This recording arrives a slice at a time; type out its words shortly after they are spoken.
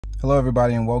Hello,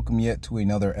 everybody, and welcome yet to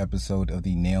another episode of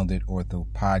the Nailed It Ortho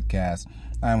podcast.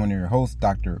 I'm one of your hosts,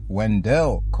 Dr.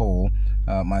 Wendell Cole.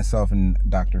 Myself and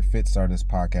Dr. Fitz started this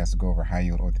podcast to go over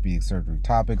high-yield orthopedic surgery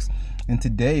topics. And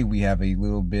today we have a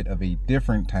little bit of a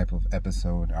different type of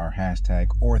episode, our hashtag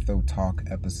Ortho Talk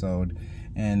episode.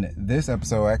 And this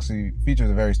episode actually features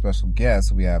a very special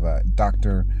guest. We have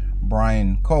Dr.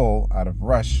 Brian Cole out of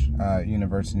Rush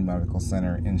University Medical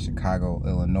Center in Chicago,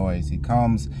 Illinois. He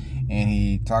comes and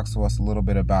he talks to us a little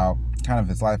bit about kind of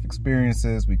his life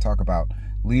experiences. We talk about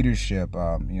leadership,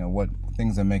 what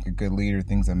things that make a good leader,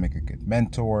 things that make a good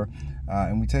mentor.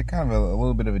 And we take kind of a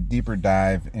little bit of a deeper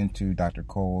dive into Dr.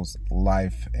 Cole's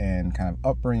life and kind of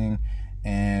upbringing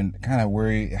and kind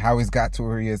of how he's got to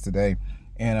where he is today.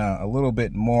 And a little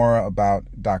bit more about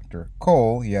Dr.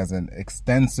 Cole. He has an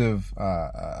extensive,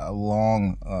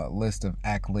 long list of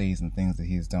accolades and things that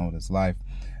he's done with his life.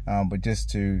 But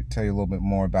just to tell you a little bit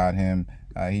more about him,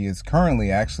 he is currently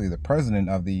actually the president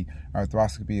of the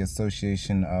Arthroscopy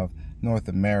Association of North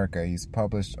America. He's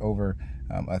published over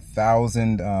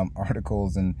 1,000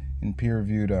 articles in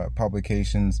peer-reviewed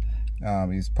publications.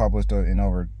 He's published in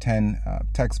over 10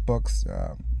 textbooks.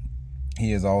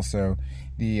 He is also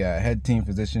the head team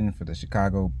physician for the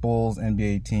Chicago Bulls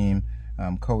NBA team,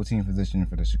 co-team physician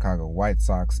for the Chicago White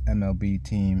Sox MLB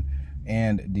team,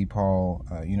 and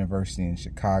DePaul University in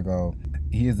Chicago.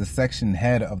 He is the section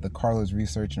head of the Carlos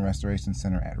Research and Restoration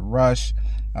Center at Rush,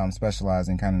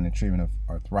 specializing kind of in the treatment of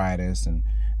arthritis and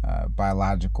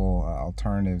biological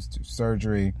alternatives to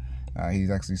surgery.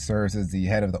 He actually serves as the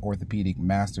head of the Orthopedic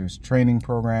Master's Training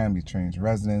Program. He trains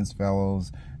residents,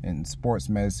 fellows in sports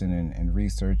medicine and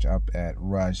research up at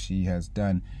Rush. He has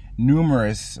done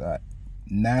numerous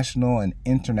national and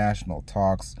international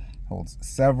talks, holds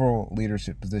several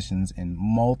leadership positions in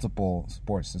multiple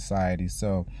sports societies.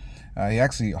 So he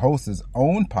actually hosts his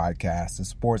own podcast, the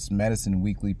Sports Medicine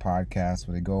Weekly podcast,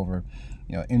 where they go over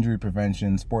injury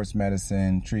prevention, sports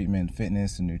medicine, treatment,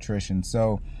 fitness, and nutrition.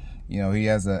 So he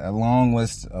has a long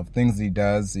list of things he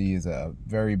does. He is a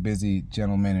very busy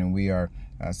gentleman, and we are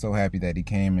so happy that he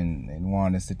came and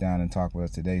wanted to sit down and talk with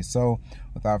us today. So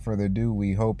without further ado,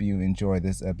 we hope you enjoy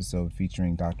this episode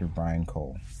featuring Dr. Brian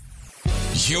Cole.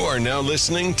 You are now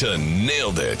listening to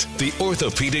Nailed It, the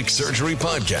Orthopedic Surgery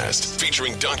Podcast,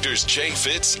 featuring Drs. Jay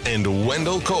Fitz and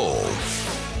Wendell Cole.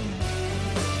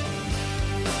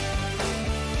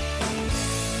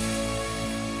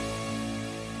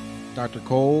 Dr.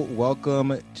 Cole,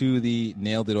 welcome to the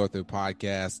Nailed It Ortho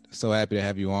podcast. So happy to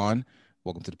have you on.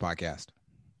 Welcome to the podcast.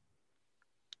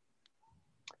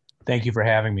 Thank you for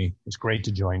having me. It's great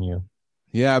to join you.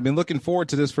 Yeah, I've been looking forward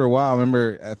to this for a while. I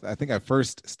remember, I think I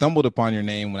first stumbled upon your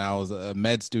name when I was a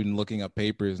med student looking up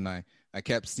papers, and I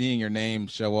kept seeing your name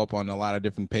show up on a lot of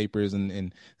different papers.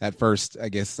 And that first, I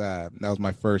guess, that was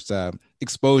my first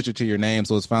exposure to your name.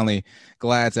 So I was finally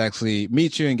glad to actually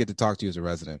meet you and get to talk to you as a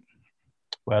resident.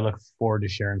 Well, I look forward to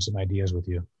sharing some ideas with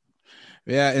you.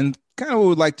 Yeah, and kind of what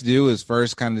we'd like to do is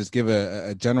first kind of just give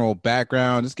a general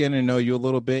background, just getting to know you a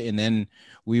little bit, and then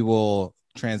we will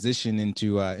transition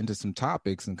into some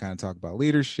topics and kind of talk about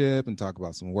leadership and talk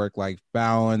about some work-life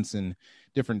balance and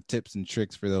different tips and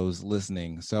tricks for those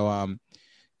listening. So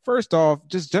first off,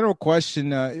 just general question,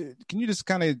 can you just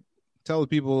kind of tell the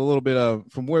people a little bit of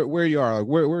from where you are, like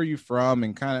where are you from,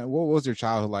 and kind of what was your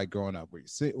childhood like growing up?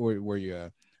 Were you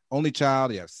only child?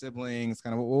 Do you have siblings?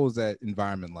 Kind of what was that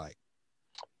environment like?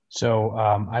 So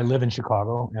I live in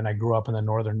Chicago, and I grew up in the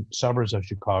northern suburbs of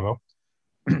Chicago.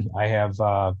 I have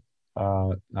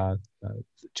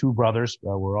two brothers.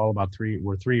 We're all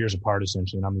we're 3 years apart,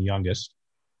 essentially, and I'm the youngest.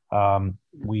 When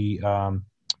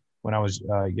I was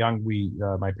young,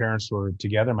 my parents were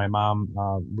together. My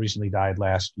mom recently died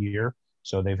last year,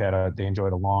 so they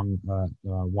enjoyed a long,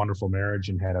 wonderful marriage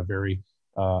and had a very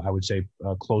I would say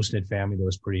a close-knit family that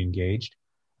was pretty engaged.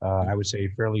 I would say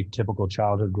fairly typical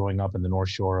childhood growing up in the North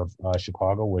Shore of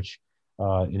Chicago, which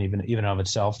and even of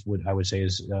itself I would say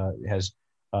has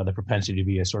the propensity to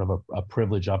be a sort of a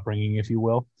privileged upbringing, if you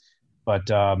will. But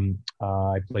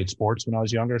I played sports when I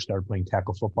was younger. Started playing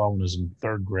tackle football when I was in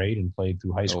third grade and played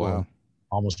through high school. Oh, wow.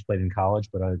 Almost played in college,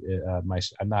 but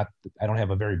I don't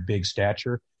have a very big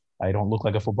stature. I don't look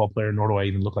like a football player, nor do I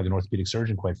even look like an orthopedic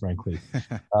surgeon, quite frankly.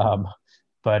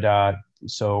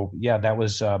 So yeah, that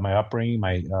was my upbringing.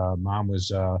 My mom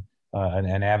was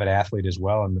an avid athlete as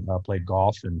well, and played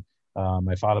golf. And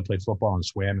my father played football and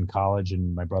swam in college,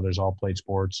 and my brothers all played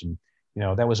sports. And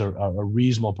that was a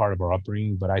reasonable part of our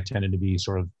upbringing. But I tended to be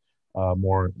sort of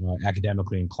more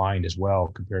academically inclined as well,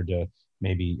 compared to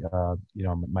maybe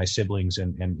my siblings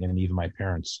and even my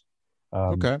parents.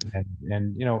 Okay.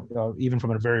 And even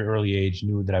from a very early age,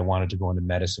 knew that I wanted to go into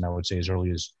medicine. I would say as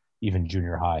early as even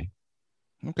junior high.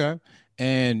 Okay.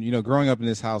 And, growing up in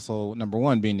this household, number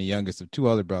one, being the youngest of two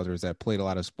other brothers that played a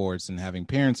lot of sports and having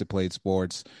parents that played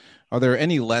sports, are there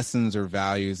any lessons or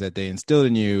values that they instilled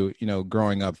in you,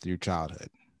 growing up through childhood?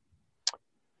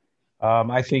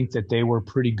 I think that they were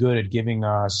pretty good at giving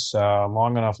us a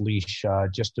long enough leash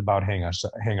just about hang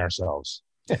ourselves.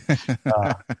 I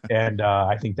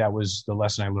think that was the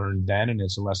lesson I learned then, and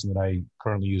it's a lesson that I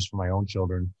currently use for my own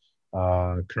children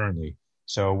currently.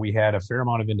 So we had a fair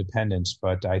amount of independence,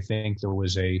 but I think there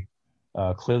was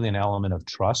clearly an element of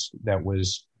trust that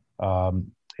was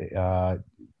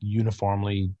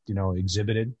uniformly,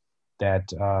 exhibited that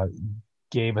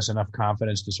gave us enough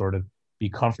confidence to sort of be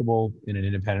comfortable in an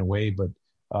independent way, but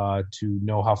to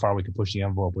know how far we could push the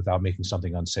envelope without making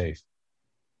something unsafe.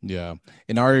 Yeah.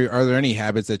 And are there any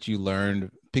habits that you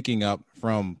learned picking up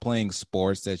from playing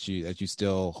sports that you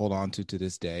still hold on to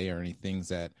this day, or any things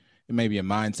that it may be a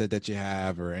mindset that you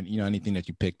have, or anything that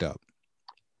you picked up?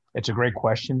 It's a great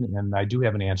question, and I do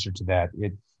have an answer to that.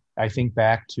 I think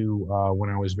back to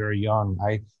when I was very young.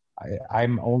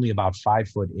 I'm only about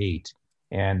 5'8",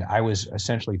 and I was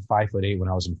essentially 5'8" when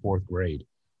I was in fourth grade.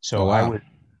 So wow.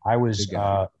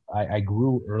 I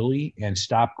grew early and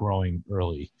stopped growing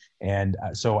early. And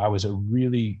so I was a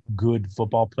really good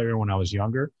football player when I was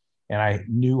younger, and I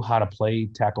knew how to play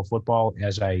tackle football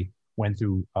as I went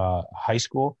through high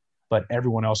school, but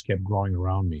everyone else kept growing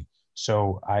around me.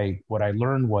 So what I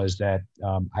learned was that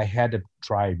I had to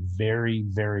try very,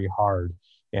 very hard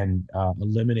and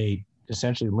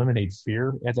essentially eliminate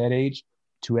fear at that age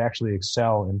to actually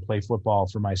excel and play football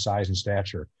for my size and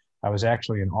stature. I was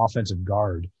actually an offensive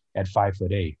guard at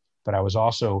 5'8", but I was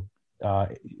also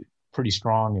pretty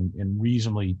strong and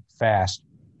reasonably fast.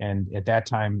 And at that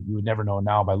time, you would never know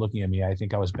now by looking at me, I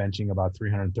think I was benching about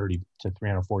 330 to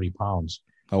 340 pounds.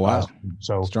 Oh, wow.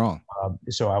 So strong.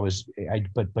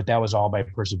 But that was all by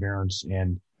perseverance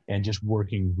and just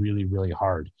working really, really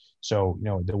hard. So,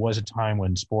 there was a time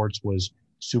when sports was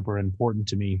super important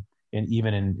to me, and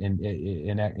even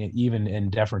in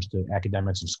deference to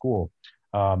academics in school.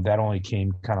 That only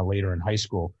came kind of later in high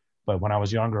school. But when I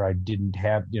was younger, I didn't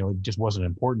have, it just wasn't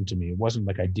important to me. It wasn't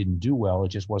like I didn't do well. It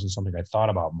just wasn't something I thought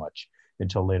about much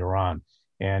until later on.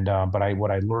 And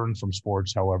what I learned from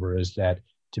sports, however, is that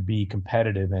to be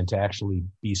competitive and to actually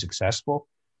be successful,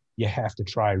 you have to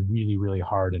try really, really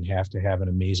hard and have to have an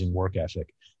amazing work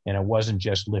ethic. And it wasn't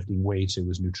just lifting weights. It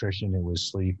was nutrition. It was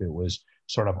sleep. It was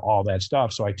sort of all that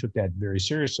stuff. So I took that very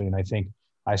seriously. And I think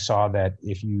I saw that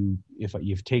if you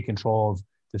take control of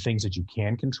the things that you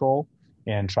can control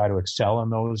and try to excel in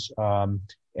those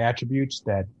attributes,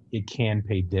 that it can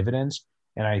pay dividends.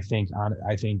 And I think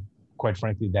quite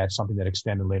frankly, that's something that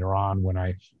extended later on when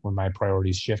my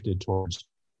priorities shifted towards,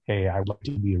 hey, I'd like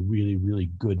to be a really,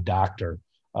 really good doctor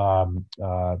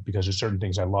because there's certain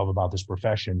things I love about this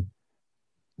profession.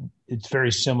 It's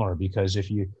very similar because if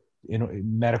you,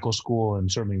 medical school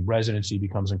and certainly residency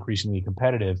becomes increasingly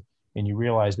competitive, and you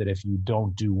realize that if you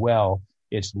don't do well,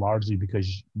 it's largely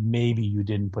because maybe you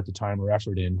didn't put the time or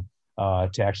effort in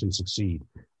to actually succeed.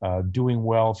 Doing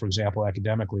well, for example,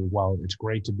 academically, while it's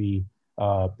great to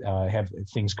have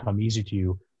things come easy to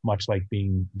you, much like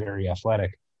being very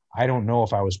athletic, I don't know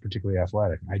if I was particularly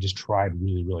athletic. I just tried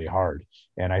really, really hard.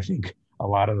 And I think a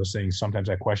lot of those things, sometimes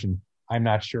I question, I'm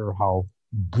not sure how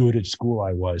good at school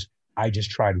I was. I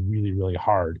just tried really, really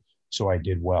hard. So I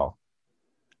did well.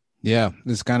 Yeah,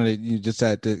 it's kind of just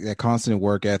that constant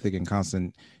work ethic and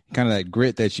constant kind of that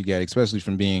grit that you get, especially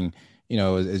from being,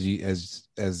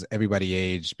 as everybody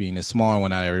aged, being a smaller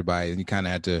one, not everybody, and you kind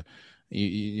of had to,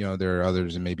 there are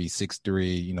others that maybe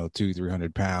 6'3",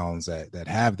 300 pounds that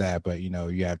have that, but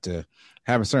you have to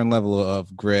have a certain level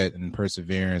of grit and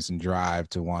perseverance and drive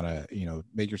to want to,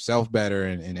 make yourself better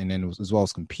and then as well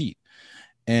as compete.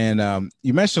 And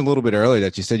you mentioned a little bit earlier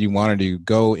that you said you wanted to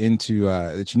go into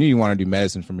that you knew you wanted to do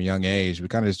medicine from a young age. We're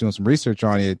kind of just doing some research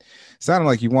on it. It sounded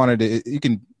like you wanted to, you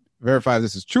can verify if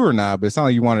this is true or not, but it sounded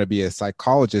like you wanted to be a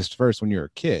psychologist first when you were a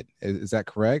kid. Is that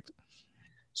correct?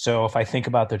 So if I think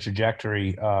about the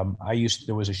trajectory,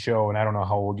 there was a show, and I don't know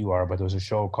how old you are, but there was a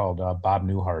show called Bob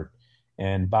Newhart.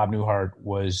 And Bob Newhart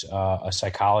was a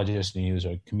psychologist, and he was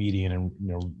a comedian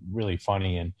and really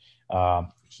funny. And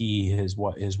his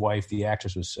wife, the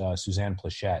actress, was Suzanne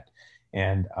Pleshette.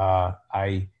 And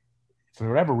for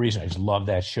whatever reason, I just loved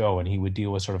that show. And he would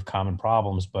deal with sort of common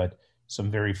problems, but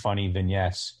some very funny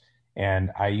vignettes.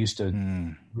 And I used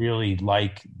to really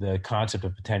like the concept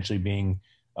of potentially being,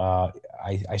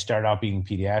 I started out being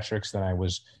pediatrics, then I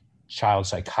was child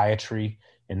psychiatry.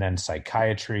 and then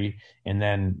psychiatry. And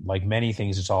then, like many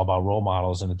things, it's all about role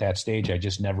models. And at that stage, I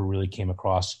just never really came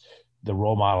across the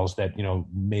role models that,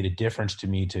 made a difference to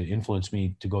me, to influence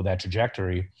me to go that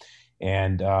trajectory.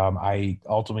 And I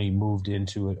ultimately moved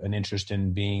into an interest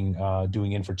in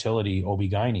doing infertility,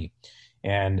 OB-GYN.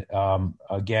 And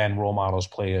again, role models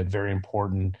play a very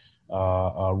important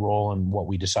role in what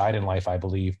we decide in life, I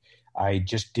believe. I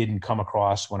just didn't come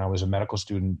across, when I was a medical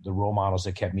student, the role models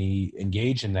that kept me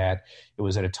engaged in that. It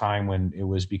was at a time when it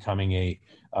was becoming a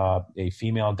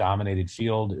female-dominated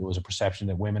field. It was a perception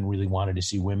that women really wanted to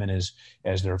see women as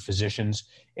their physicians,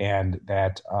 and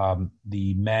that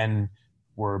the men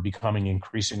were becoming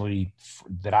increasingly,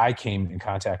 that I came in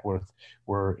contact with,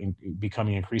 were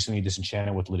becoming increasingly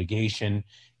disenchanted with litigation,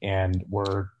 and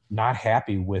were not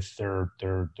happy with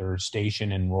their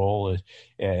station and role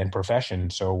and profession.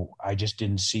 So I just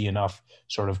didn't see enough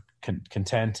sort of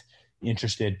content,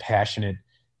 interested, passionate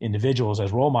individuals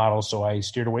as role models. So I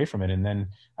steered away from it. And then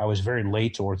I was very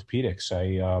late to orthopedics.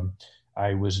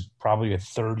 I was probably a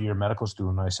third year medical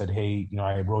student. I said, hey,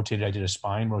 I did a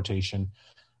spine rotation,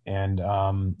 and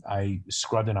I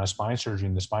scrubbed in on spine surgery.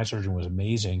 The spine surgeon was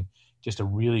amazing, just a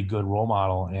really good role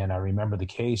model. And I remember the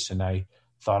case, and I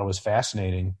thought it was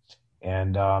fascinating.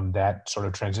 And that sort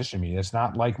of transitioned me. It's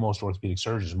not like most orthopedic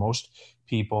surgeons. Most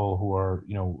people who are,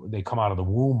 they come out of the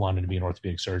womb wanting to be an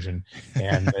orthopedic surgeon,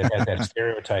 and it has that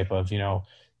stereotype of,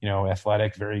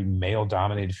 athletic, very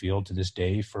male-dominated field to this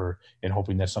day, and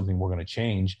hoping that's something we're going to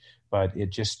change. But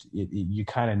you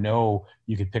kind of know,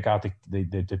 you could pick out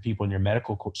the people in your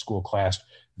medical school class.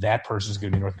 That person's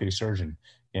going to be an orthopedic surgeon,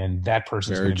 and that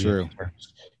person's going to be an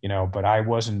internist. But I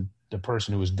wasn't the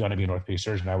person who was going to be an orthopedic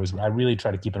surgeon. I really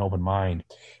tried to keep an open mind,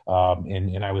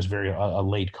 and I was very a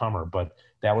late comer. But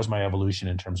that was my evolution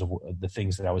in terms of the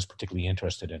things that I was particularly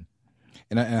interested in.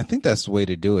 And I think that's the way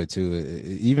to do it too.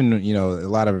 Even, a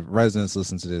lot of residents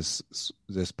listen to this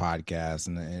podcast,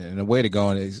 and a way to go,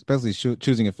 and especially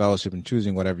choosing a fellowship and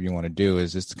choosing whatever you want to do,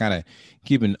 is just to kind of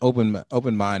keep an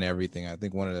open mind to everything. I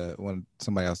think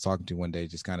somebody I was talking to one day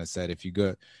just kind of said, if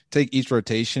you take each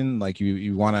rotation, like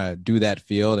you want to do that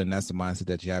field, and that's the mindset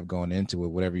that you have going into it,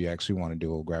 whatever you actually want to do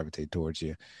will gravitate towards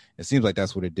you. It seems like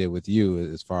that's what it did with you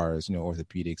as far as,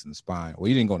 orthopedics and spine. Well,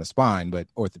 you didn't go into spine, but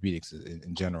orthopedics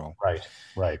in general.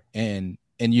 Right. And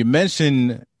you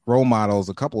mentioned role models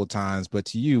a couple of times, but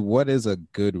to you, what is a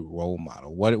good role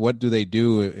model? What do they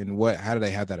do, and how do they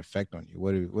have that effect on you?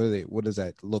 What does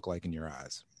that look like in your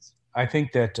eyes? I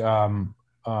think that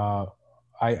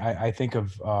I think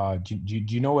of do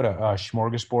you know what a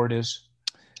smorgasbord is?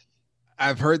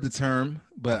 I've heard the term,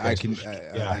 but I've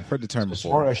heard the term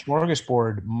before. A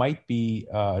smorgasbord might be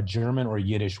a German or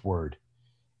Yiddish word,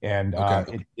 and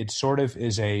it sort of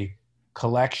is a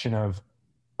collection of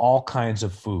all kinds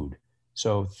of food.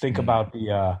 So think about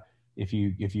if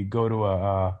you go to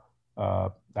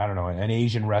an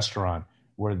Asian restaurant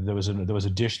where there was a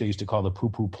dish they used to call the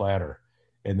poo-poo platter,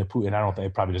 and it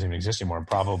probably doesn't even exist anymore, and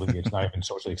probably it's not even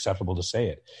socially acceptable to say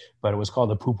it, but it was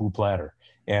called the poo-poo platter.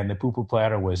 And the poo-poo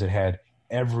platter it had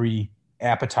every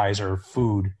appetizer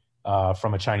food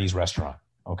from a Chinese restaurant.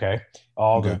 Okay.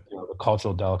 All the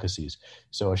cultural delicacies.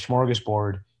 So a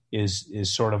smorgasbord is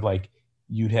sort of like,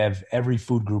 you'd have every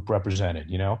food group represented,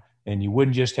 and you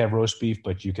wouldn't just have roast beef,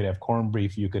 but you could have corned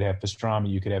beef, you could have pastrami,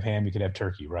 you could have ham, you could have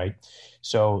turkey. Right.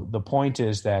 So the point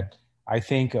is that I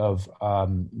think of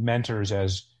mentors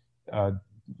as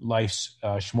life's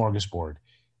smorgasbord.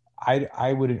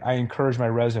 I encourage my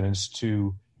residents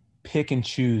to pick and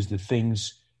choose the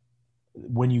things.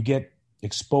 When you get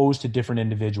exposed to different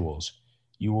individuals,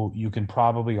 you can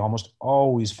probably almost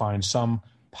always find some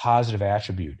positive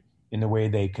attribute in the way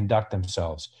they conduct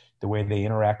themselves, the way they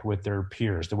interact with their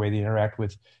peers, the way they interact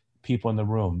with people in the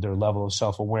room, their level of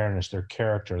self-awareness, their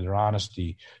character, their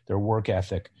honesty, their work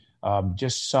ethic,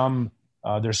 just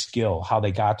their skill, how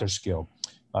they got their skill,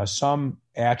 some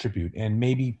attribute, and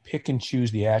maybe pick and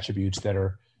choose the attributes that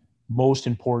are most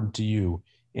important to you.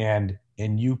 And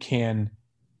you can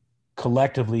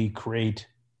collectively create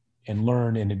and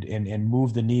learn and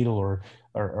move the needle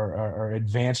or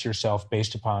advance yourself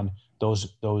based upon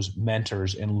those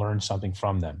mentors and learn something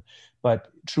from them. But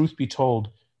truth be told,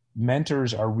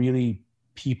 mentors are really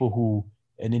people who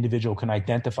an individual can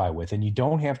identify with, and you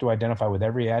don't have to identify with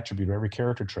every attribute or every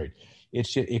character trait.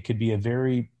 It could be a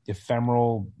very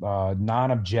ephemeral,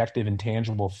 non-objective,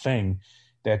 intangible thing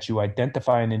that you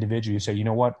identify an individual. You say, you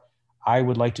know what? I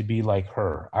would like to be like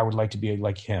her. I would like to be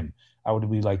like him. I would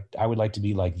like to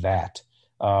be like that.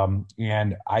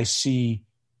 And I see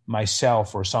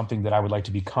myself or something that I would like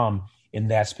to become in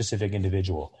that specific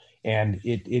individual. And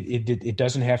it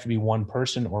doesn't have to be one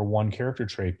person or one character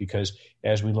trait, because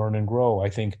as we learn and grow, I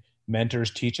think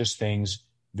mentors teach us things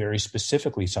very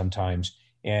specifically sometimes,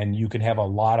 and you can have a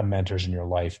lot of mentors in your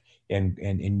life,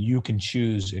 and you can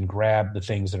choose and grab the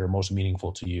things that are most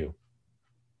meaningful to you.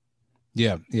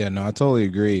 Yeah, no, I totally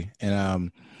agree.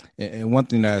 And one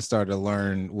thing that I started to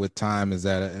learn with time is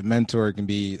that a mentor can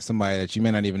be somebody that you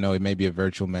may not even know. It may be a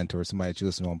virtual mentor, somebody that you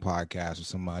listen to on podcasts, or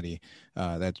somebody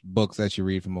that's books that you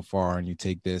read from afar, and you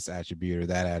take this attribute or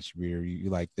that attribute, or you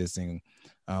like this thing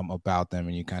about them,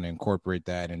 and you kind of incorporate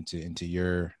that into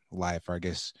your life, or I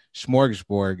guess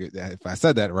smorgasbord, if I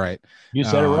said that right. You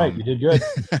said it right. You did good.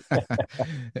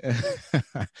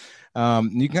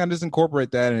 You kind of just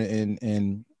incorporate that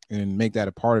and make that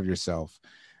a part of yourself.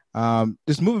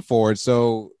 Just moving forward.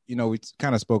 So, we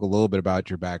kind of spoke a little bit about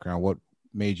your background, what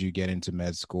made you get into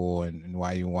med school and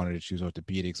why you wanted to choose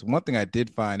orthopedics. One thing I did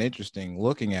find interesting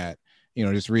looking at,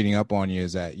 just reading up on you,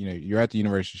 is that, you're at the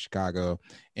University of Chicago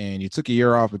and you took a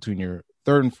year off between your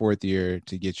third and fourth year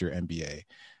to get your MBA.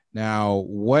 Now,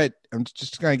 I'm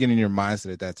just kind of getting in your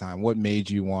mindset at that time, what made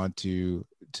you want to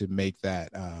make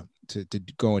that, to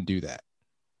go and do that?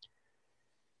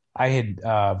 I had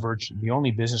the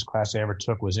only business class I ever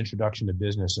took was Introduction to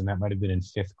Business, and that might have been in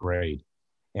 5th grade.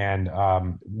 And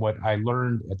what I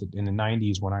learned in the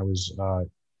 90s when I was,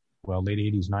 late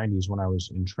 80s, 90s, when I was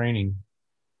in training,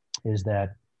 is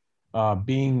that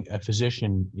being a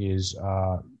physician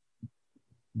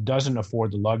doesn't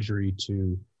afford the luxury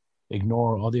to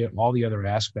ignore all the other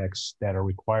aspects that are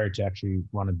required to actually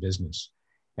run a business.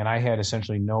 And I had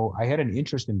I had an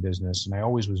interest in business, and I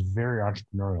always was very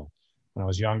entrepreneurial. When I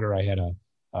was younger, I had a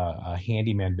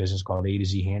handyman business called A to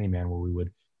Z Handyman, where we would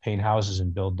paint houses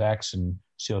and build decks and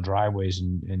seal driveways.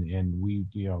 And we,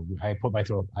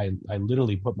 I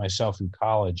literally put myself through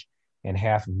college and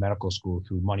half of medical school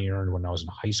through money earned when I was in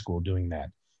high school doing that.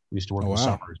 We used to work in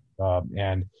summers.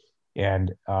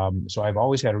 So I've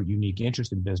always had a unique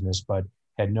interest in business, but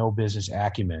had no business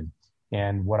acumen.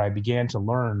 And what I began to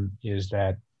learn is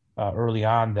that early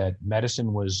on, that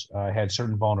medicine had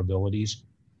certain vulnerabilities.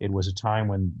 It was a time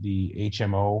when the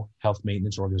HMO, health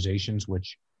maintenance organizations,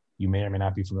 which you may or may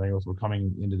not be familiar with, were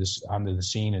coming onto the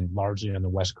scene, and largely on the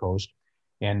West Coast,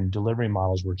 and delivery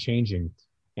models were changing.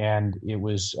 And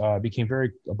it became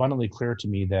very abundantly clear to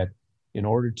me that in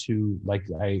order to, like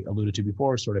I alluded to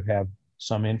before, sort of have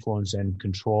some influence and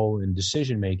control in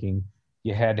decision-making,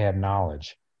 you had to have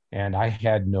knowledge. And I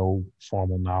had no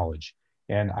formal knowledge.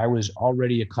 And I was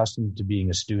already accustomed to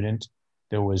being a student.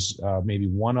 There was maybe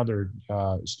one other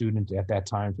student at that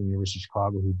time from the University of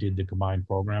Chicago who did the combined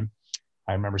program.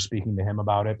 I remember speaking to him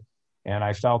about it. And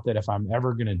I felt that if I'm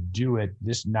ever going to do it,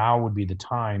 this now would be the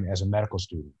time as a medical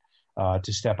student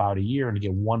to step out a year and to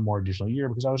get one more additional year,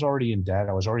 because I was already in debt.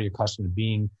 I was already accustomed to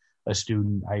being a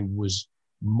student. I was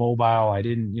mobile. I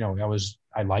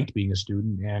liked being a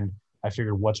student. And I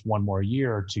figured, what's one more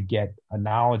year to get a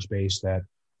knowledge base that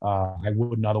I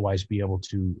wouldn't otherwise be able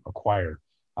to acquire.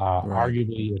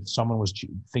 Arguably, if someone was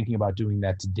thinking about doing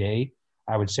that today,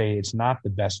 I would say it's not the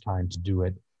best time to do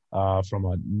it from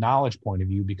a knowledge point of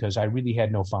view, because I really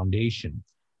had no foundation,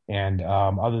 and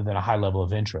other than a high level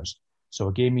of interest. So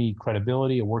it gave me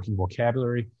credibility, a working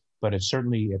vocabulary, but it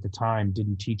certainly at the time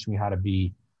didn't teach me how to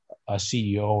be a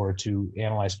CEO or to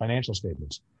analyze financial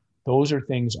statements. Those are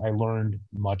things I learned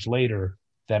much later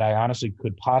that I honestly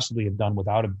could possibly have done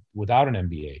without an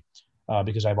MBA.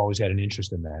 Because I've always had an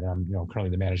interest in that. I'm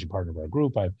currently the managing partner of our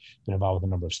group. I've been involved with a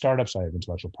number of startups. I have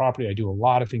intellectual property. I do a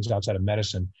lot of things outside of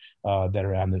medicine that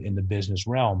are in the business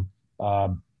realm.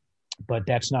 But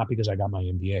that's not because I got my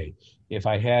MBA.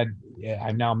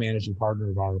 I'm now managing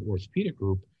partner of our orthopedic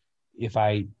group.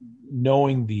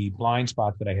 Knowing the blind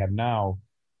spot that I have now,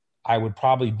 I would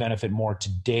probably benefit more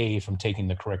today from taking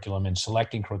the curriculum and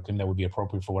selecting curriculum that would be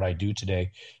appropriate for what I do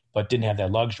today, but didn't have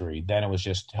that luxury. Then it was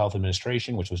just health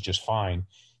administration, which was just fine.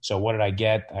 So what did I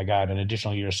get? I got an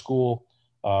additional year of school.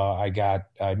 I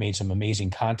made some amazing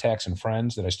contacts and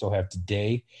friends that I still have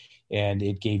today. And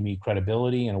it gave me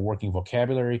credibility and a working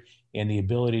vocabulary and the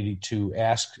ability to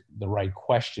ask the right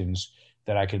questions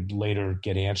that I could later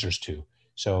get answers to.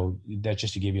 So that's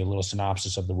just to give you a little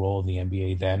synopsis of the role of the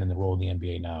MBA then and the role of the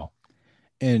MBA now.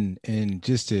 And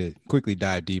just to quickly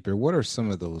dive deeper, what are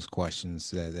some of those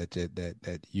questions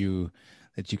that you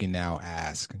can now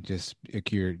ask? Just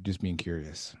being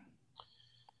curious.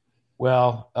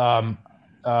 Well, I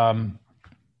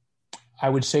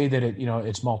would say that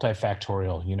it's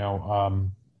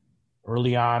multifactorial.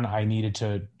 Early on, I needed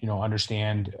to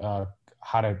understand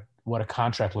what a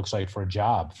contract looks like for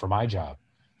my job.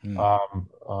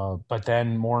 But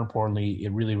then more importantly,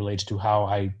 it really relates to how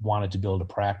I wanted to build a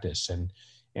practice. And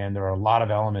there are a lot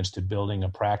of elements to building a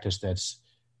practice that's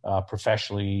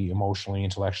professionally, emotionally,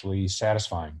 intellectually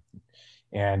satisfying.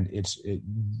 And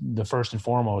the first and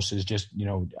foremost is just,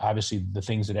 obviously the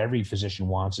things that every physician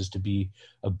wants is to be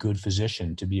a good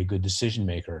physician, to be a good decision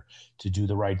maker, to do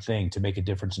the right thing, to make a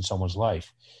difference in someone's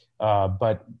life.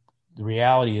 But the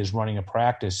reality is running a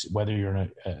practice, whether you're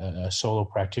a solo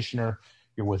practitioner,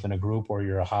 you're within a group, or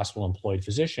you're a hospital employed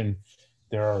physician,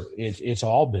 it's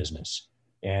all business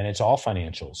and it's all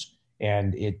financials.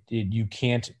 And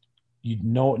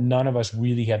none of us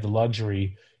really have the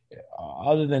luxury,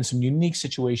 other than some unique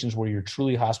situations where you're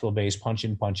truly hospital based, punch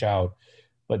in, punch out.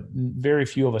 But very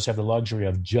few of us have the luxury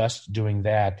of just doing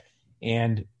that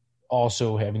and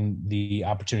also having the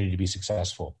opportunity to be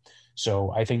successful.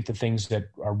 So I think the things that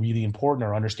are really important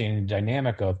are understanding the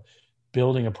dynamic of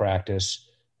building a practice,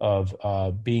 of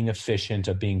being efficient,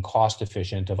 of being cost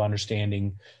efficient, of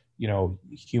understanding,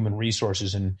 human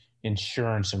resources and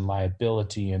insurance and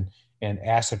liability and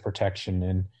asset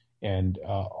protection and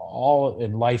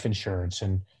life insurance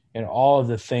and all of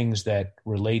the things that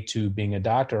relate to being a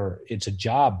doctor. It's a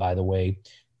job, by the way,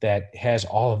 that has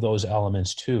all of those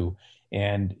elements too.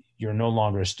 And you're no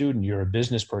longer a student, you're a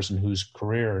business person whose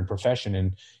career and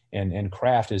profession and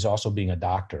craft is also being a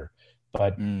doctor.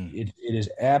 But it is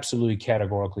absolutely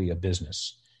categorically a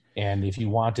business. And if you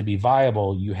want to be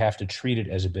viable, you have to treat it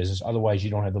as a business. Otherwise, you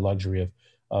don't have the luxury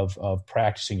of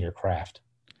practicing your craft.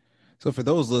 So for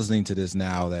those listening to this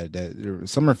now, that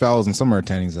some are fellows and some are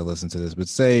attendings that listen to this, but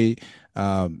say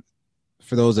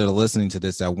for those that are listening to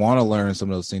this that want to learn some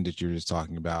of those things that you're just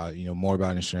talking about, more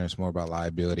about insurance, more about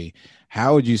liability,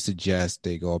 how would you suggest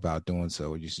they go about doing so?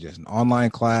 Would you suggest an online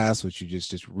class? Would you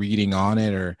just reading on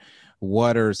it, or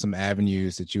what are some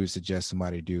avenues that you would suggest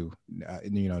somebody do,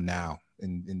 now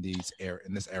in this era?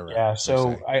 Yeah.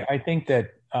 So I think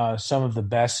that some of the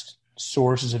best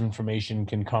sources of information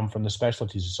can come from the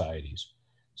specialty societies.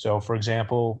 So, for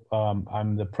example,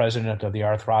 I'm the president of the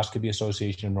Arthroscopy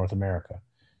Association of North America.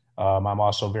 I'm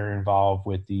also very involved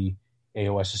with the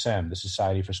AOSSM, the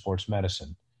Society for Sports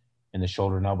Medicine, and the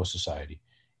Shoulder and Elbow Society.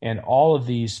 And all of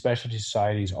these specialty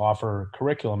societies offer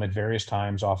curriculum at various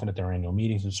times, often at their annual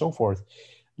meetings and so forth,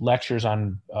 lectures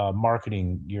on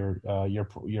marketing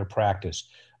your practice,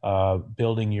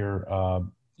 building your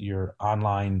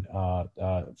online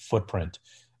footprint,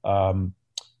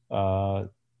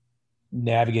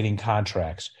 navigating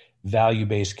contracts,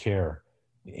 value-based care,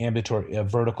 ambulatory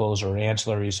verticals or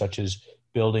ancillaries, such as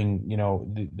building,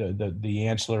 the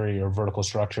ancillary or vertical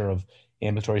structure of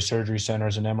ambulatory surgery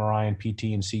centers and MRI and PT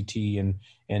and CT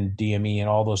and DME and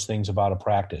all those things about a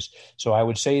practice. So I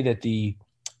would say that the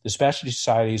specialty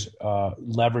societies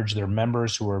leverage their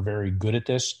members who are very good at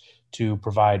this to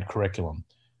provide curriculum.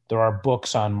 There are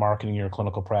books on marketing your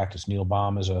clinical practice. Neil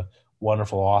Baum is a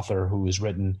wonderful author who has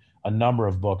written a number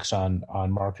of books on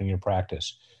marketing your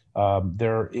practice.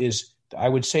 I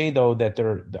would say, though, that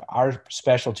our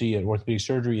specialty at orthopedic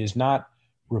surgery is not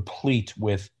replete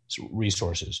with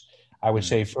resources. I would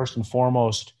say, first and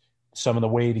foremost, some of the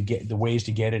ways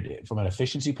to get it from an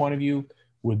efficiency point of view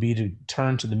would be to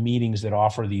turn to the meetings that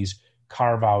offer these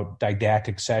carve-out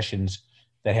didactic sessions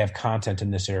that have content in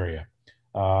this area.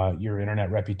 Your internet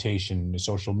reputation,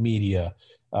 social media,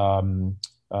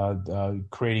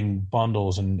 creating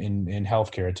bundles in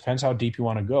healthcare. It depends how deep you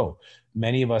want to go.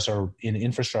 Many of us are in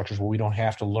infrastructures where we don't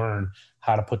have to learn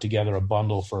how to put together a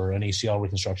bundle for an ACL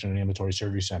reconstruction in an ambulatory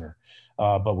surgery center.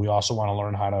 But we also want to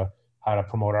learn how to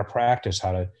promote our practice,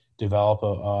 how to develop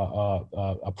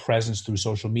a presence through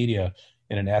social media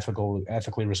in an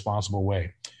ethically responsible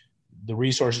way. The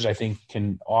resources, I think,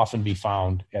 can often be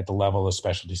found at the level of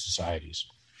specialty societies.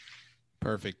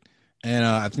 Perfect. And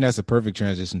I think that's a perfect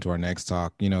transition to our next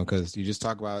talk, because you just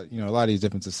talk about, a lot of these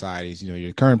different societies.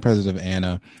 You're current president of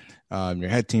ANA, you're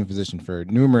head team physician for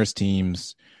numerous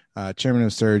teams, chairman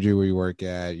of surgery where you work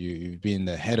at, you've been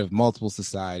the head of multiple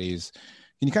societies.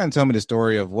 Can you kind of tell me the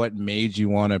story of what made you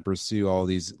want to pursue all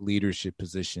these leadership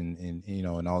positions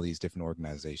in all these different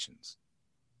organizations?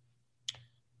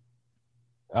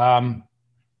 I'll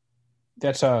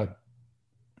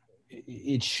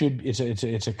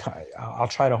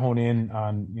try to hone in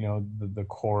on, the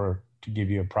core to give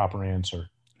you a proper answer.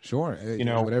 Sure.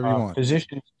 Whatever you want.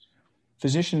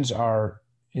 Physicians are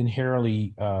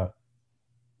inherently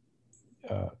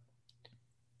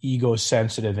ego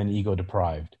sensitive and ego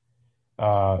deprived.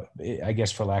 I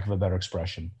guess, for lack of a better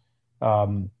expression.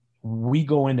 We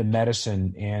go into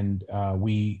medicine and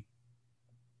we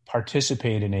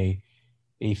participate in a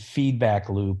feedback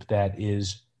loop that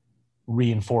is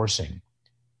reinforcing.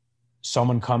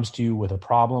 someone comes to you with a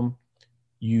problem,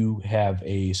 you have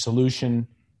a solution,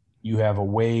 you have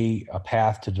a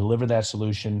path to deliver that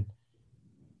solution.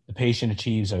 The patient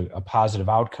achieves a positive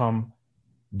outcome.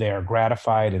 They are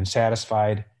gratified and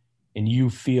satisfied, and you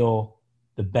feel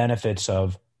the benefits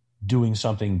of doing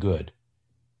something good.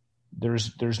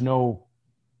 There's no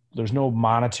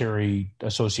monetary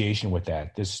association with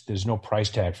that. There's no price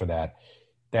tag for that.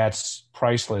 That's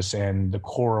priceless and the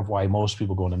core of why most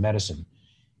people go into medicine.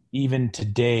 Even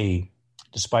today,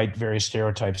 despite various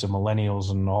stereotypes of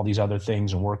millennials and all these other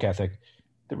things and work ethic,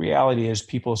 the reality is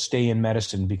people stay in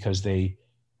medicine because they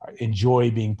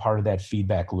enjoy being part of that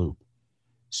feedback loop.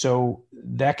 So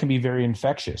that can be very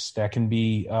infectious. That can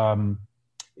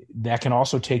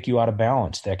also take you out of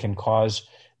balance. That can cause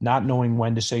not knowing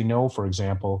when to say no, for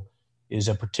example, is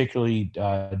a particularly,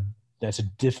 that's a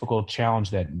difficult challenge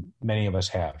that many of us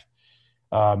have.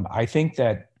 I think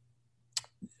that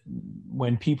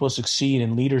when people succeed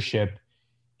in leadership,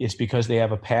 it's because they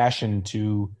have a passion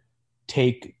to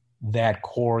take that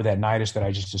core, that nidus that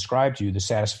I just described to you, the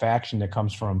satisfaction that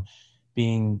comes from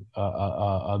being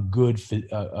a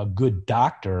good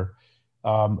doctor,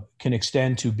 can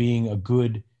extend to being a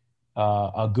good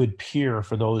peer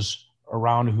for those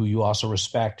around who you also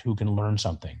respect, who can learn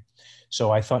something.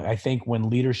 So I think when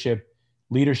leadership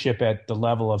at the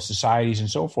level of societies and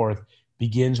so forth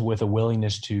begins with a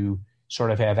willingness to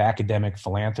sort of have academic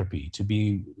philanthropy, to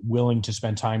be willing to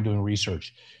spend time doing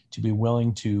research, to be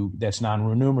willing to, that's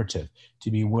non-remunerative,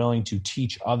 to be willing to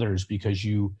teach others because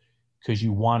you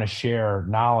want to share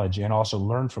knowledge and also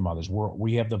learn from others.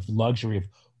 We have the luxury of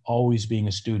always being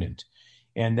a student.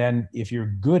 And then if you're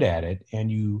good at it and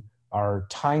you are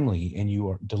timely and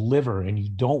you deliver and you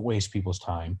don't waste people's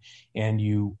time and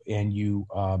you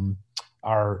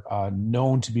are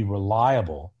known to be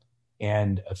reliable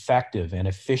and effective and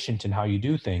efficient in how you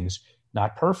do things,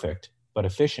 not perfect, but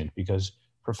efficient, because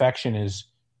perfection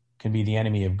can be the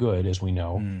enemy of good, as we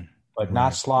know, but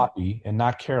not sloppy and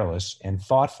not careless and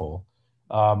thoughtful.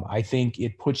 I think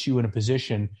it puts you in a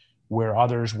position where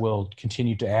others will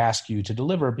continue to ask you to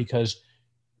deliver because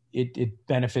it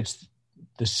benefits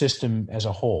the system as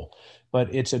a whole.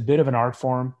 But it's a bit of an art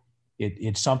form.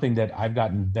 It's something that I've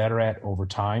gotten better at over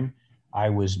time. I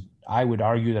would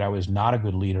argue that I was not a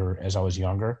good leader as I was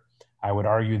younger. I would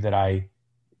argue that I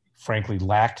frankly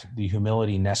lacked the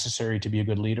humility necessary to be a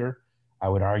good leader. I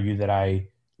would argue that I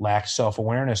lacked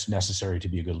self-awareness necessary to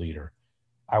be a good leader.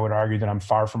 I would argue that I'm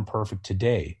far from perfect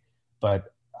today,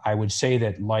 but I would say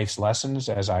that life's lessons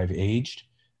as I've aged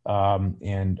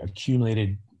and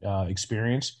accumulated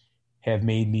experience have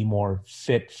made me more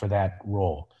fit for that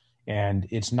role. And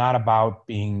it's not about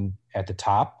being at the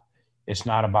top. It's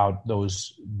not about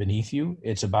those beneath you.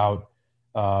 It's about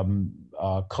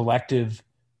collective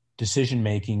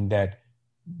decision-making that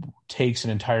takes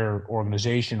an entire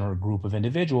organization or a group of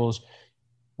individuals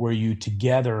where you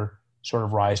together sort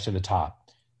of rise to the top.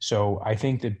 So I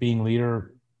think that being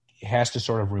leader has to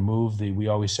sort of remove we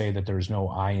always say that there's no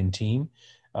I in team.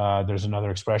 There's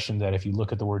another expression that if you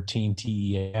look at the word team,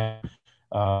 T-E-A-M,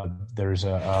 there's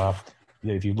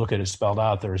if you look at it spelled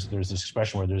out, there's this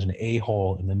expression where there's an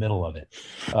a-hole in the middle of it.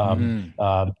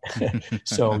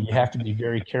 So you have to be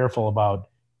very careful about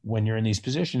when you're in these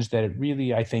positions that it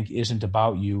really, I think, isn't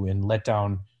about you, and let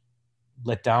down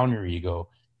your ego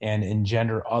and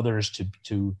engender others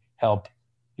to help,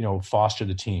 foster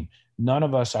the team. None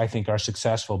of us, I think, are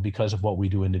successful because of what we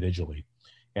do individually.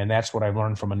 And that's what I've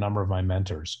learned from a number of my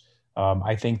mentors.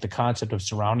 I think the concept of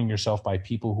surrounding yourself by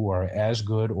people who are as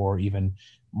good or even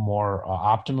more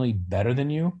optimally better than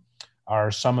you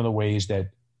are some of the ways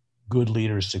that good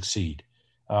leaders succeed.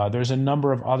 There's a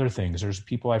number of other things. There's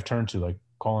people I've turned to like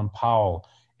Colin Powell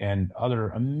and other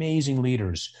amazing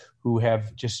leaders who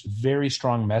have just very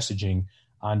strong messaging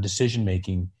on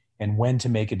decision-making and when to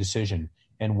make a decision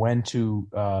and when to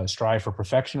strive for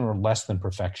perfection or less than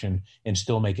perfection and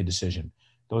still make a decision.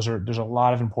 There's a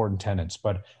lot of important tenets,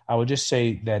 but I would just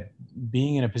say that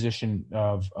being in a position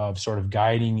of sort of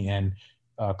guiding and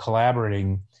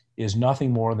collaborating is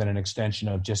nothing more than an extension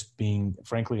of just being,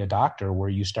 frankly, a doctor, where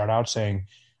you start out saying,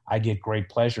 I get great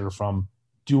pleasure from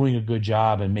doing a good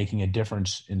job and making a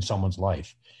difference in someone's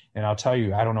life. And I'll tell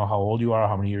you, I don't know how old you are,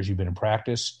 how many years you've been in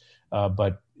practice,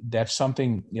 but that's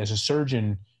something as a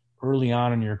surgeon early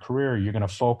on in your career, you're going to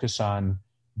focus on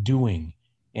doing.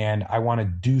 And I want to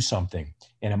do something.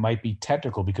 And it might be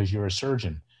technical because you're a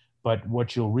surgeon. But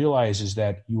what you'll realize is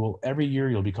that every year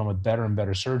you'll become a better and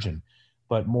better surgeon.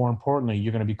 But more importantly,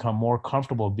 you're going to become more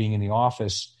comfortable being in the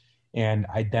office and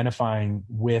identifying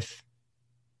with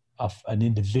an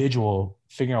individual,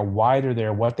 figuring out why they're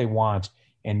there, what they want,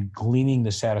 and gleaning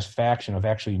the satisfaction of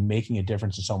actually making a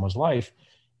difference in someone's life.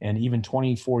 And even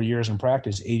 24 years in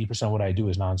practice, 80% of what I do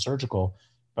is non-surgical,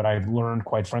 but I've learned,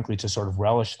 quite frankly, to sort of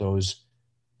relish those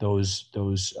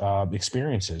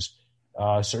experiences.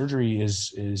 Surgery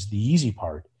is the easy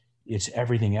part. It's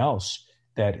everything else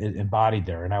that is embodied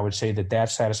there. And I would say that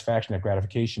satisfaction, that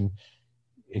gratification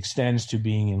extends to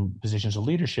being in positions of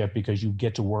leadership, because you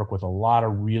get to work with a lot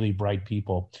of really bright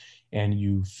people and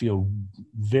you feel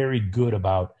very good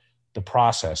about the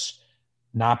process,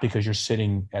 not because you're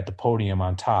sitting at the podium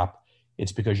on top.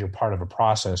 It's because you're part of a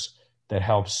process that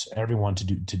helps everyone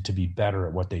to be better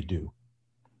at what they do.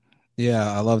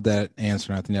 Yeah, I love that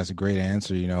answer. I think that's a great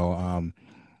answer.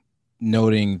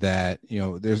 Noting that,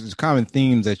 there's common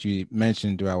themes that you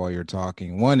mentioned throughout while you're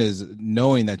talking. One is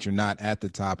knowing that you're not at the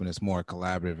top and it's more a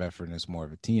collaborative effort and it's more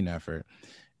of a team effort.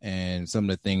 And some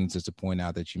of the things, just to point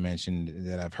out, that you mentioned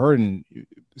that I've heard and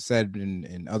said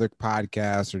in other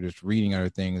podcasts or just reading other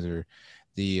things, or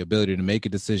the ability to make a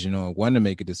decision on when to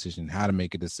make a decision, how to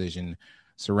make a decision,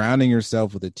 surrounding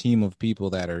yourself with a team of people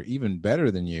that are even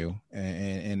better than you.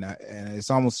 And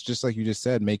it's almost just like you just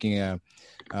said, making a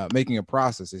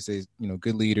process. They say,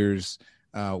 good leaders,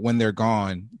 when they're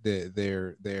gone,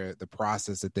 the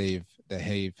process that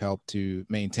they've helped to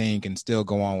maintain can still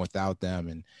go on without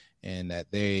them, and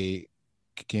that they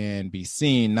can be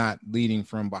seen not leading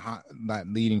from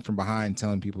behind,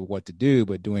 telling people what to do,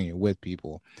 but doing it with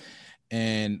people.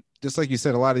 And just like you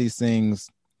said, a lot of these things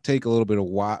take a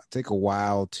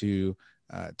while to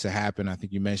happen. I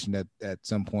think you mentioned that at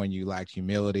some point you lacked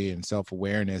humility and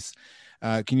self-awareness.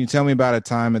 Can you tell me about a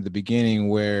time at the beginning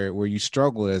where you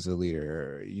struggled as a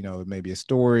leader? Maybe a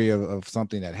story of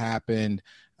something that happened,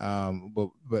 but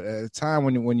at a time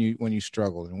when you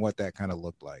struggled, and what that kind of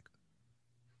looked like.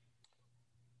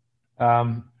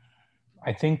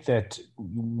 I think that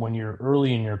when you're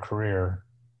early in your career,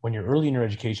 when you're early in your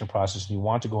education process and you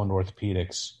want to go into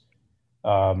orthopedics,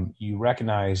 you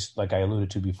recognize, like I alluded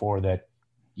to before, that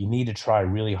you need to try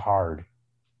really hard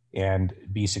and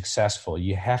be successful.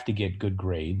 You have to get good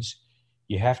grades.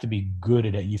 You have to be good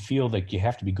at it. You feel like you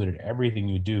have to be good at everything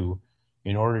you do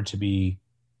in order to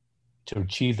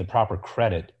achieve the proper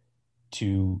credit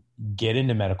to get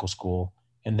into medical school,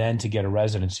 and then to get a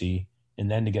residency,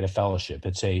 and then to get a fellowship.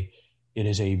 It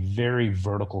is a very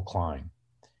vertical climb.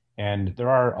 And there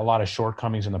are a lot of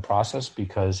shortcomings in the process,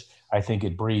 because I think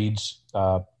it breeds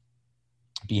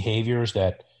behaviors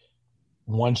that,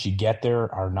 once you get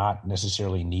there, are not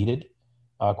necessarily needed,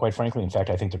 quite frankly. In fact,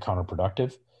 I think they're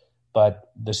counterproductive.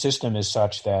 But the system is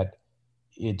such that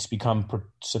it's become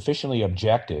sufficiently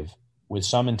objective with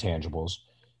some intangibles,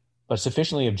 but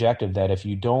sufficiently objective that if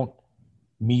you don't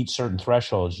meet certain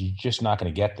thresholds, you're just not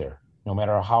going to get there. No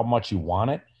matter how much you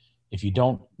want it, if you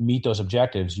don't meet those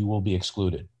objectives, you will be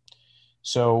excluded.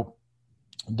 So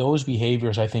those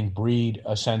behaviors, I think, breed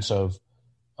a sense of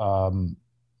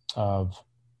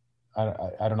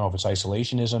I don't know if it's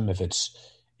isolationism,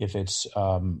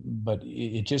 but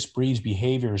it just breeds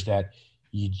behaviors that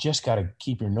you just got to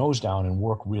keep your nose down and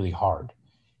work really hard.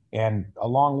 And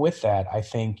along with that, I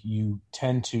think you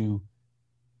tend to,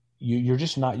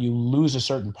 you lose a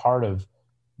certain part of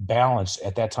balance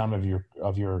at that time of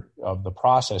the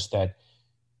process, that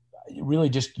really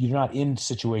just, you're not in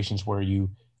situations where you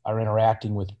are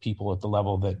interacting with people at the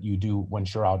level that you do when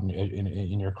you're out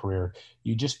in your career.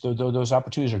 You just, those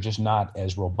opportunities are just not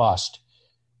as robust.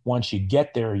 Once you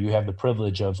get there, you have the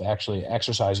privilege of actually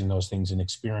exercising those things and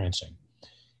experiencing.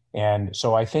 And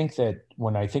so I think that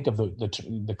when I think of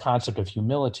the concept of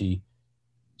humility,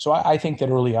 so I think that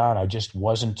early on, I just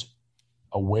wasn't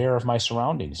aware of my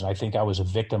surroundings. And I think I was a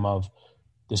victim of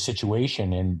the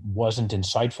situation and wasn't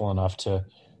insightful enough to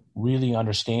really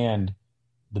understand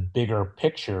the bigger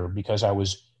picture, because I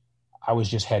was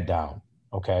just head down.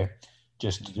 Okay.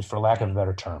 Just for lack of a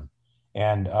better term.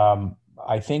 And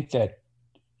I think that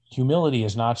humility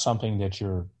is not something that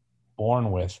you're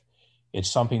born with. It's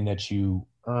something that you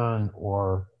earn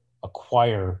or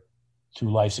acquire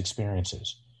through life's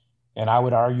experiences. And I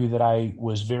would argue that I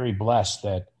was very blessed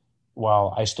that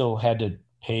while I still had to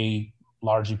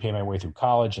largely pay my way through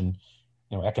college, and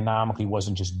economically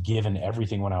wasn't just given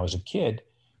everything when I was a kid,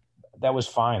 that was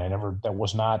fine. That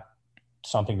was not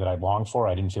something that I longed for.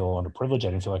 I didn't feel underprivileged.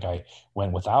 I didn't feel like I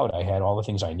went without. I had all the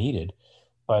things I needed,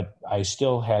 but I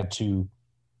still had to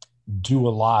do a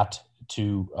lot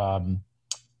to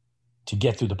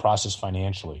get through the process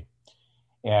financially.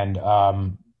 And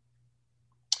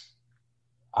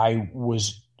I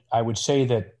would say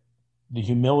that the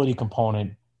humility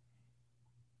component,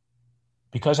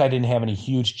 because I didn't have any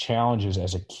huge challenges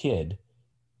as a kid,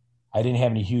 I didn't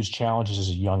have any huge challenges as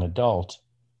a young adult,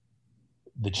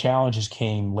 the challenges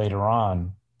came later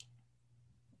on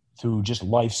through just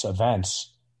life's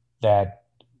events that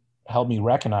helped me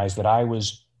recognize that I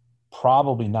was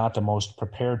probably not the most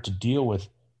prepared to deal with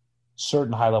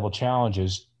certain high-level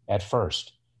challenges at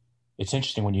first. It's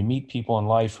interesting when you meet people in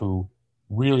life who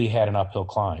really had an uphill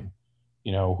climb,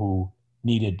 who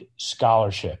needed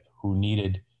scholarship, who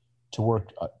needed to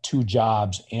work 2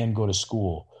 jobs and go to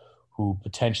school, who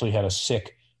potentially had a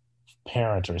sick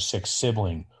parent or a sick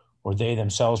sibling, or they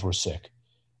themselves were sick,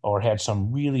 or had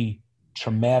some really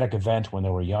traumatic event when they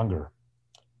were younger.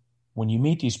 When you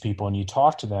meet these people and you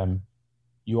talk to them,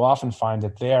 you often find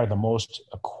that they are the most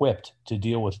equipped to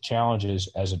deal with challenges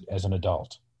as an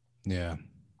adult. Yeah.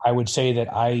 I would say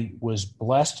that I was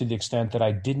blessed to the extent that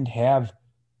I didn't have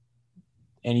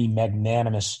any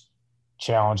magnanimous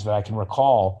challenge that I can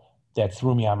recall that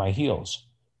threw me on my heels.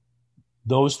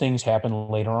 Those things happened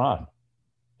later on.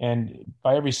 And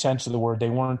by every sense of the word, they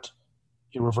weren't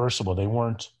irreversible. They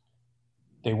weren't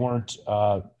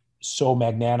so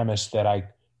magnanimous that I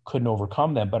couldn't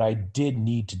overcome them, but I did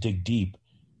need to dig deep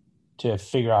to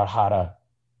figure out how to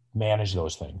manage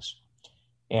those things.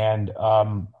 And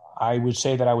I would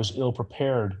say that I was ill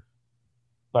prepared,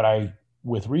 but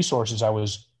with resources, I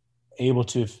was able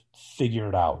to figure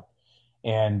it out.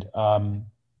 And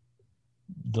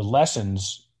the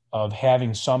lessons of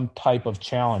having some type of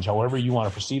challenge, however you want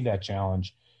to perceive that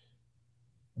challenge,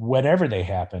 whenever they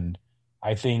happened,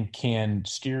 I think can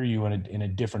steer you in a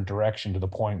different direction to the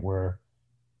point where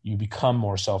you become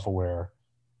more self-aware.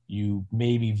 You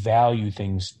maybe value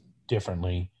things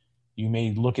differently. You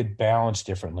may look at balance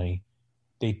differently.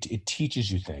 It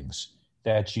teaches you things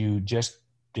that you just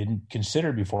didn't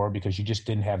consider before because you just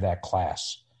didn't have that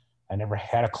class. I never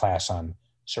had a class on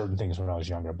certain things when I was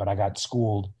younger, but I got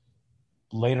schooled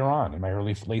later on in my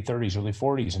late 30s, early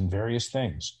 40s in various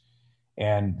things.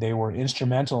 And they were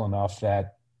instrumental enough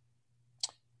that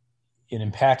it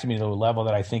impacted me to a level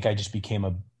that I think I just became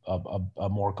a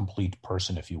more complete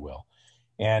person, if you will.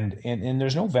 And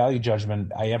there's no value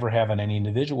judgment I ever have on any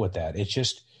individual with that. It's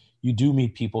just, you do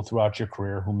meet people throughout your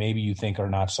career who maybe you think are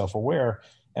not self-aware,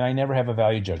 and I never have a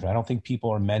value judgment. I don't think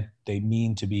people they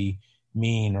mean to be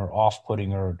mean or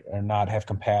off-putting or not have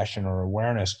compassion or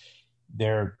awareness.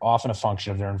 They're often a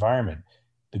function of their environment.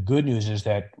 The good news is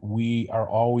that we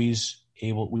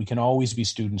can always be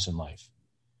students in life,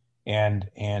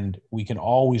 and we can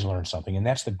always learn something. And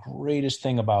that's the greatest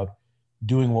thing about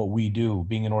doing what we do,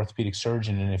 being an orthopedic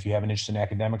surgeon. And if you have an interest in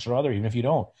academics or other, even if you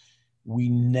don't, we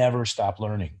never stop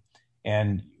learning.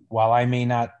 And while I may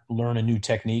not learn a new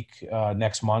technique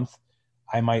next month,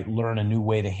 I might learn a new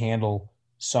way to handle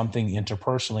something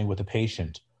interpersonally with a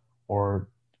patient, or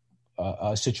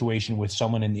a situation with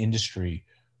someone in the industry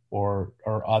or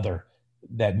other,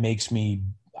 that makes me,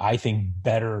 I think,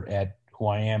 better at who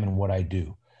I am and what I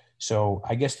do. So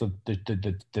I guess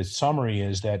the summary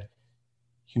is that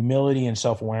humility and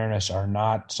self-awareness are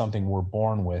not something we're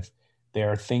born with. They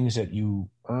are things that you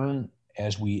earn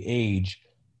as we age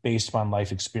based upon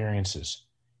life experiences.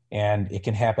 And it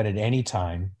can happen at any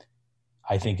time.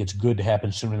 I think it's good to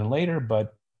happen sooner than later,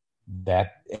 but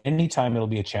that any time it'll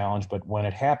be a challenge. But when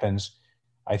it happens,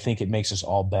 I think it makes us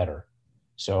all better.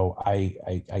 So I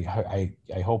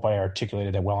hope I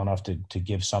articulated that well enough to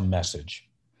give some message.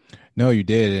 No, you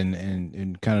did.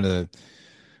 And kind of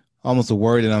almost a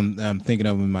word that I'm thinking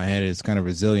of in my head is kind of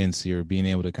resiliency, or being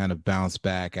able to kind of bounce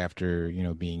back after,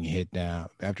 being hit or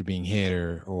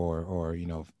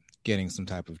getting some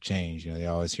type of change. They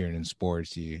always hear it in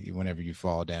sports. You whenever you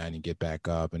fall down, you get back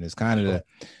up, and it's kind of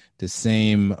the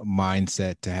same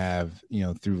mindset to have,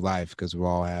 through life, because we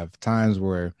all have times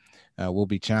where we'll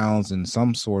be challenged in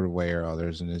some sort of way or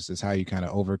others. And this is how you kind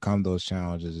of overcome those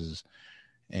challenges.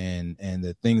 And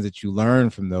the things that you learn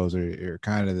from those are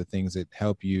kind of the things that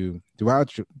help you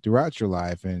throughout your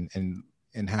life,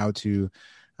 and how to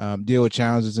deal with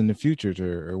challenges in the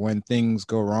future, or when things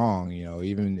go wrong.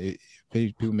 Even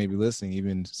people may be listening,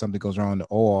 even something goes wrong in the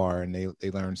OR, and they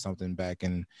learn something back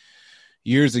in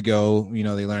years ago.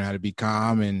 They learn how to be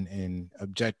calm and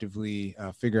objectively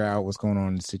figure out what's going on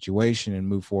in the situation and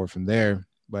move forward from there.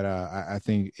 But I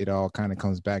think it all kind of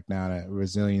comes back down to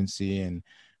resiliency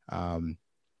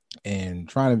and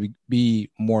trying to be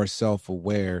more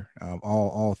self-aware.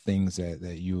 All things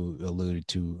that you alluded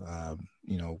to,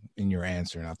 in your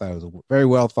answer. And I thought it was very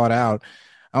well thought out.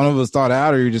 I don't know if it was thought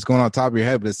out or you're just going on top of your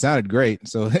head, but it sounded great.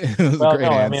 So it was a great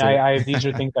answer. I mean, these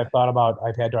are things I've thought about,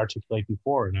 I've had to articulate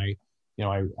before. And I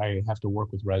have to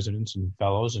work with residents and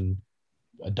fellows and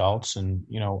adults. And,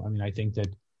 I think that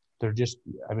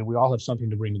we all have something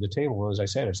to bring to the table. As I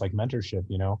said, it's like mentorship,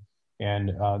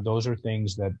 and those are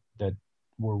things that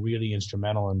were really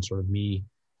instrumental in sort of me,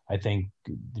 I think,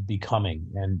 becoming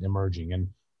and emerging. And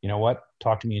you know what?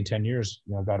 Talk to me in 10 years,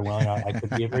 God willing, I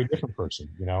could be a very different person,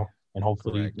 and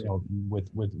hopefully, Correct.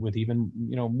 with even,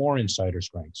 more insight or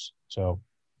strengths. So.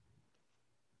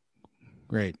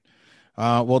 Great.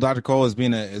 Well, Dr. Cole, it's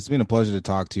been a pleasure to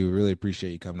talk to you. Really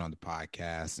appreciate you coming on the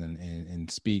podcast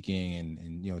and speaking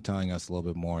and telling us a little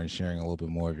bit more and sharing a little bit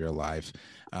more of your life.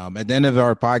 At the end of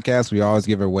our podcast, we always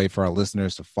give a way for our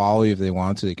listeners to follow you if they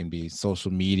want to. It can be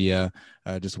social media,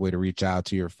 just a way to reach out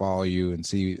to you or follow you and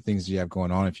see things you have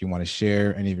going on. If you want to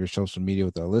share any of your social media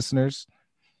with our listeners.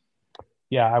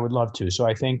 Yeah, I would love to. So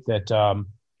I think that the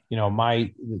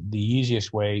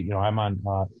easiest way, I'm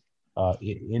on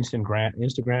Instagram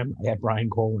at Brian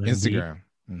Cole MD.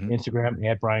 Instagram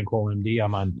at Brian Cole MD.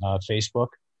 I'm on Facebook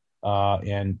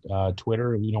and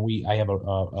Twitter. I have a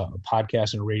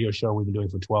podcast and a radio show we've been doing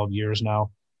for 12 years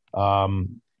now.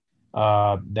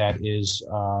 That is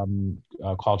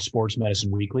called Sports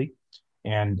Medicine Weekly,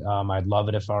 and I'd love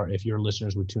it if your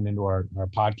listeners would tune into our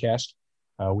podcast.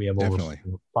 We have over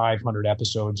 500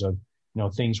 episodes of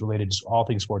things related to all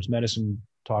things sports medicine,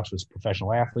 talks with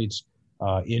professional athletes.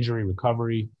 Injury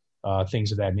recovery,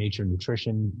 things of that nature,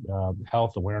 nutrition,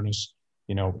 health awareness,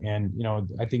 I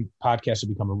think podcasts have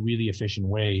become a really efficient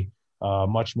way,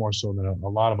 much more so than a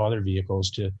lot of other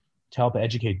vehicles to help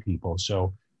educate people.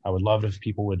 So I would love if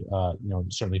people would,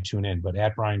 certainly tune in, but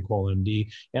at Brian Cole MD.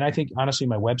 And I think honestly,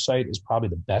 my website is probably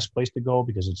the best place to go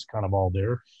because it's kind of all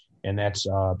there. And that's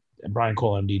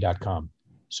briancolemd.com.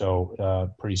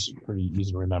 So pretty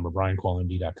easy to remember,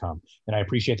 briancolemd.com. And I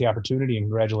appreciate the opportunity and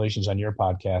congratulations on your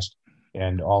podcast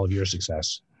and all of your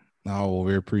success. Oh, well,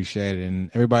 we appreciate it. And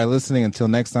everybody listening, until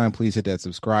next time, please hit that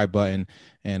subscribe button.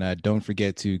 And don't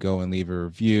forget to go and leave a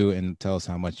review and tell us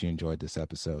how much you enjoyed this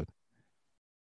episode.